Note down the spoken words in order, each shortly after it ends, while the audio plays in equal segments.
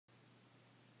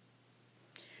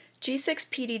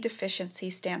G6PD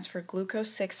deficiency stands for glucose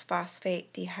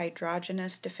 6-phosphate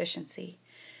dehydrogenase deficiency.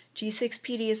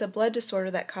 G6PD is a blood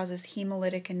disorder that causes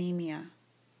hemolytic anemia.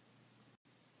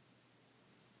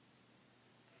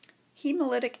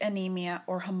 Hemolytic anemia,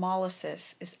 or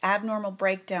hemolysis, is abnormal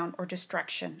breakdown or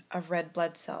destruction of red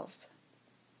blood cells.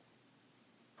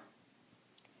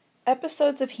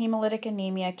 Episodes of hemolytic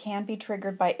anemia can be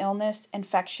triggered by illness,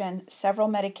 infection, several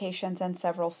medications, and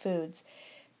several foods.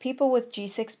 People with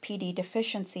G6PD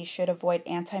deficiency should avoid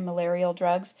anti-malarial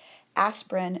drugs,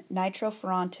 aspirin,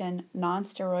 nitrofurantoin,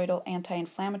 non-steroidal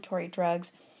anti-inflammatory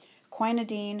drugs,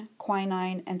 quinidine,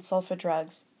 quinine, and sulfa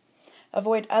drugs.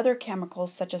 Avoid other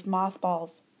chemicals such as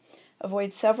mothballs.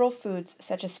 Avoid several foods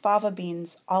such as fava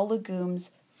beans, all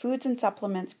legumes, foods and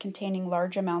supplements containing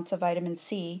large amounts of vitamin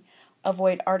C.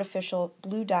 Avoid artificial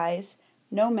blue dyes,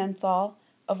 no menthol.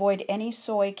 Avoid any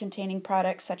soy-containing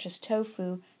products such as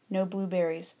tofu, no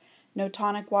blueberries, no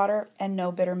tonic water, and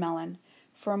no bitter melon.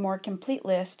 For a more complete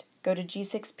list, go to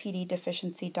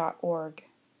G6PDdeficiency.org.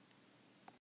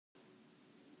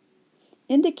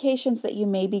 Indications that you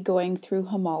may be going through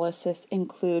hemolysis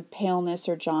include paleness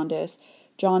or jaundice.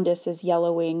 Jaundice is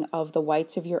yellowing of the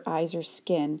whites of your eyes or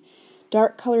skin.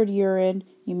 Dark-colored urine,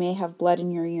 you may have blood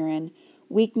in your urine.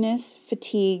 Weakness,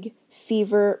 fatigue,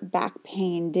 fever, back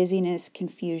pain, dizziness,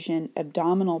 confusion,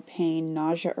 abdominal pain,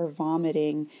 nausea or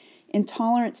vomiting,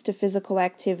 intolerance to physical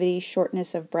activity,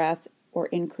 shortness of breath, or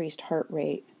increased heart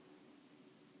rate.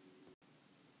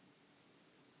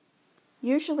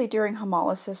 Usually during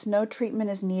hemolysis, no treatment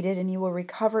is needed and you will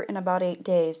recover in about 8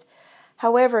 days.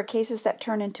 However, cases that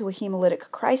turn into a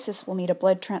hemolytic crisis will need a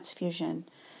blood transfusion.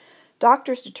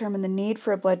 Doctors determine the need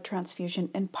for a blood transfusion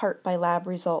in part by lab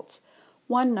results.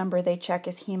 One number they check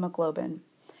is hemoglobin.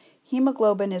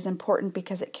 Hemoglobin is important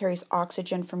because it carries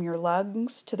oxygen from your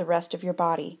lungs to the rest of your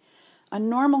body. A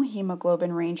normal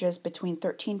hemoglobin ranges between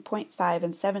 13.5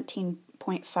 and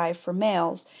 17.5 for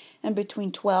males and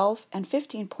between 12 and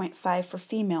 15.5 for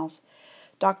females.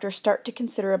 Doctors start to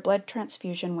consider a blood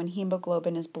transfusion when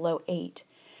hemoglobin is below 8.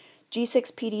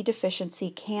 G6PD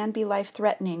deficiency can be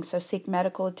life-threatening, so seek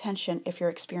medical attention if you're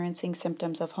experiencing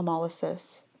symptoms of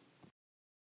hemolysis.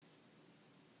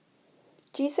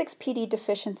 G6PD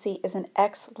deficiency is an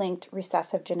X-linked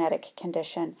recessive genetic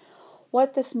condition.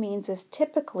 What this means is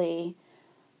typically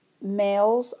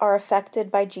males are affected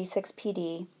by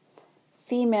G6PD,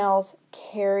 females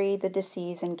carry the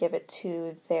disease and give it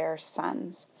to their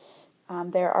sons.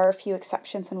 There are a few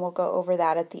exceptions and we'll go over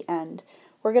that at the end.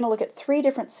 We're going to look at 3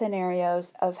 different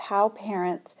scenarios of how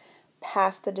parents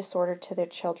pass the disorder to their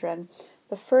children.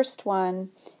 The first one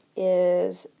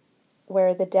is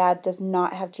where the dad does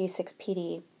not have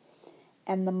G6PD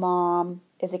and the mom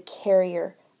is a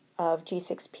carrier of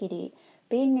G6PD.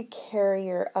 Being a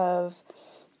carrier of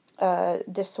a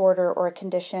disorder or a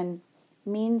condition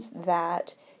means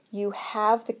that you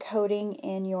have the coding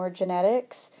in your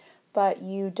genetics, but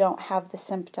you don't have the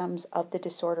symptoms of the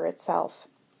disorder itself.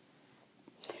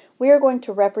 We are going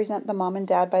to represent the mom and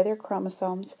dad by their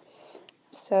chromosomes.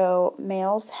 So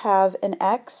males have an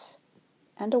X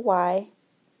and a Y,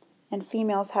 and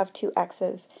females have 2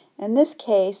 X's. In this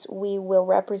case, we will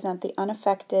represent the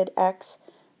unaffected X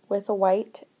with a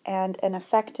white and an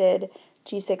affected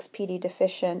G6PD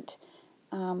deficient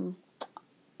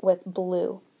with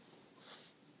blue.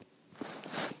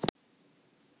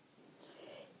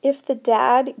 If the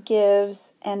dad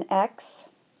gives an X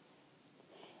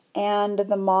and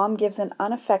the mom gives an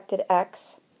unaffected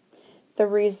X, the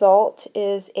result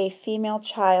is a female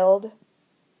child,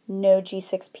 no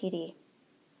G6PD.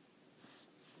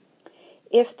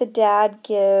 If the dad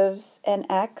gives an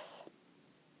X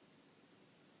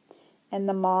and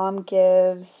the mom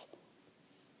gives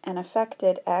an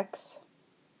affected X,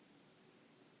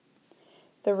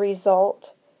 the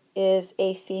result is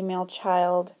a female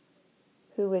child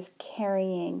who is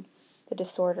carrying the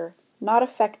disorder, not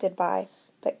affected by,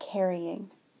 but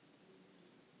carrying.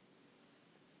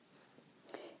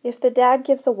 If the dad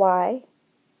gives a Y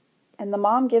and the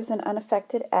mom gives an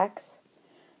unaffected X,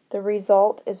 the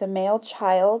result is a male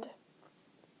child,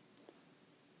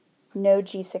 no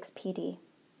G6PD.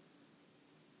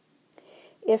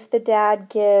 If the dad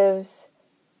gives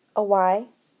a Y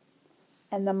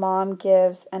and the mom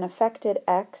gives an affected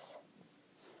X,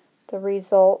 the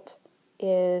result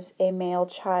is a male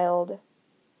child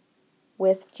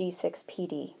with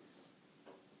G6PD.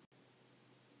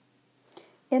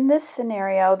 In this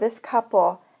scenario, this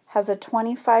couple has a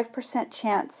 25%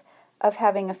 chance of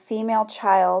having a female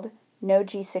child, no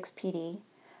G6PD,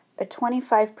 a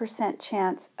 25%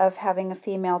 chance of having a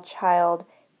female child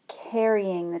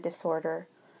carrying the disorder,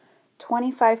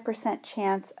 25%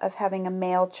 chance of having a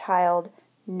male child,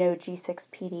 no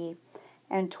G6PD,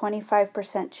 and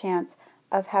 25% chance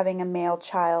of having a male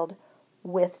child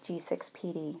with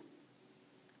G6PD.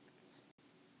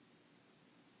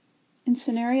 In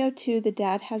scenario 2, the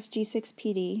dad has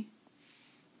G6PD,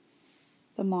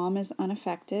 the mom is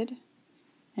unaffected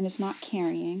and is not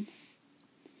carrying,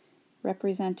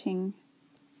 representing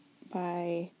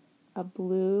by a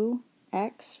blue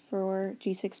X for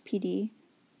G6PD,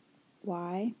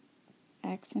 Y,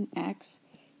 X, and X.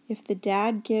 If the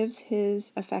dad gives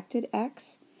his affected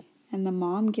X and the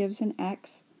mom gives an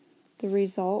X, the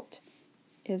result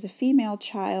is a female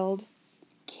child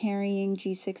carrying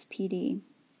G6PD.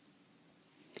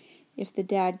 If the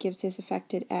dad gives his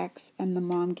affected X and the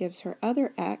mom gives her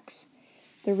other X,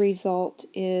 the result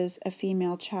is a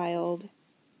female child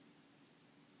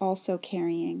also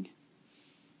carrying.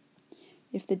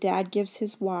 If the dad gives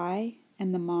his Y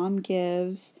and the mom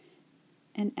gives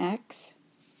an X,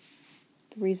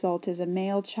 the result is a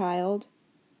male child,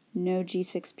 no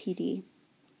G6PD.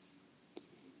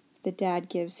 If the dad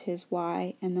gives his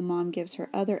Y and the mom gives her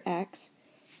other X,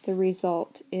 the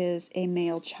result is a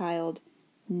male child,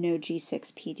 no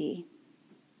G6PD.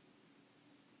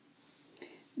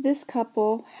 This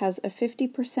couple has a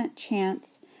 50%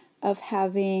 chance of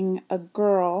having a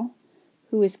girl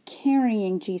who is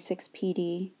carrying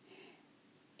G6PD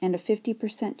and a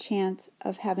 50% chance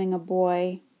of having a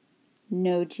boy,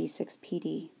 no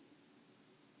G6PD.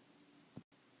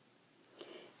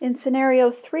 In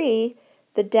scenario 3,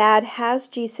 the dad has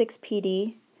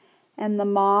G6PD and the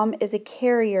mom is a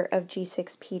carrier of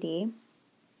G6PD.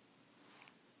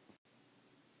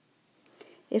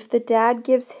 If the dad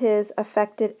gives his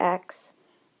affected X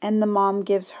and the mom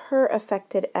gives her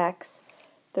affected X,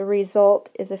 the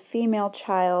result is a female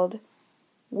child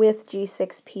with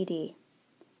G6PD,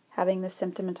 having the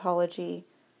symptomatology,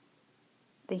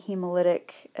 the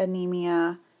hemolytic,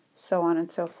 anemia, so on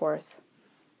and so forth.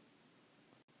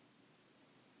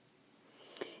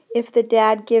 If the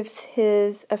dad gives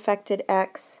his affected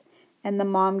X and the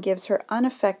mom gives her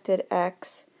unaffected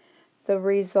X, the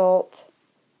result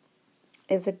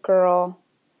is a girl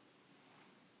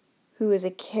who is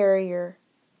a carrier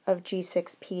of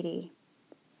G6PD.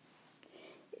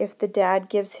 If the dad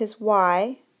gives his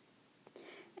Y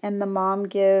and the mom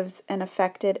gives an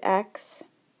affected X,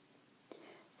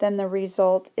 then the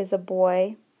result is a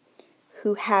boy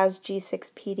who has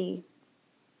G6PD.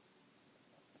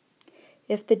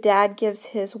 If the dad gives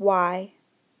his Y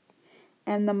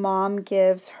and the mom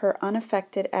gives her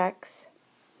unaffected X,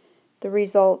 the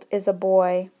result is a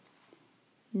boy,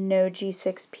 no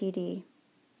G6PD.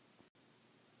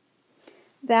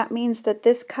 That means that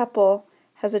this couple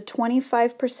has a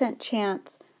 25%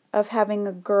 chance of having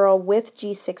a girl with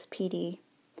G6PD,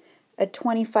 a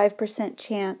 25%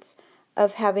 chance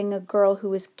of having a girl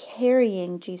who is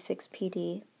carrying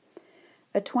G6PD,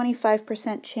 a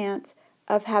 25% chance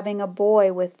of having a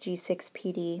boy with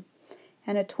G6PD,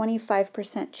 and a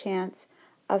 25% chance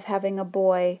of having a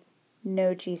boy,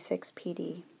 no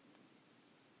G6PD.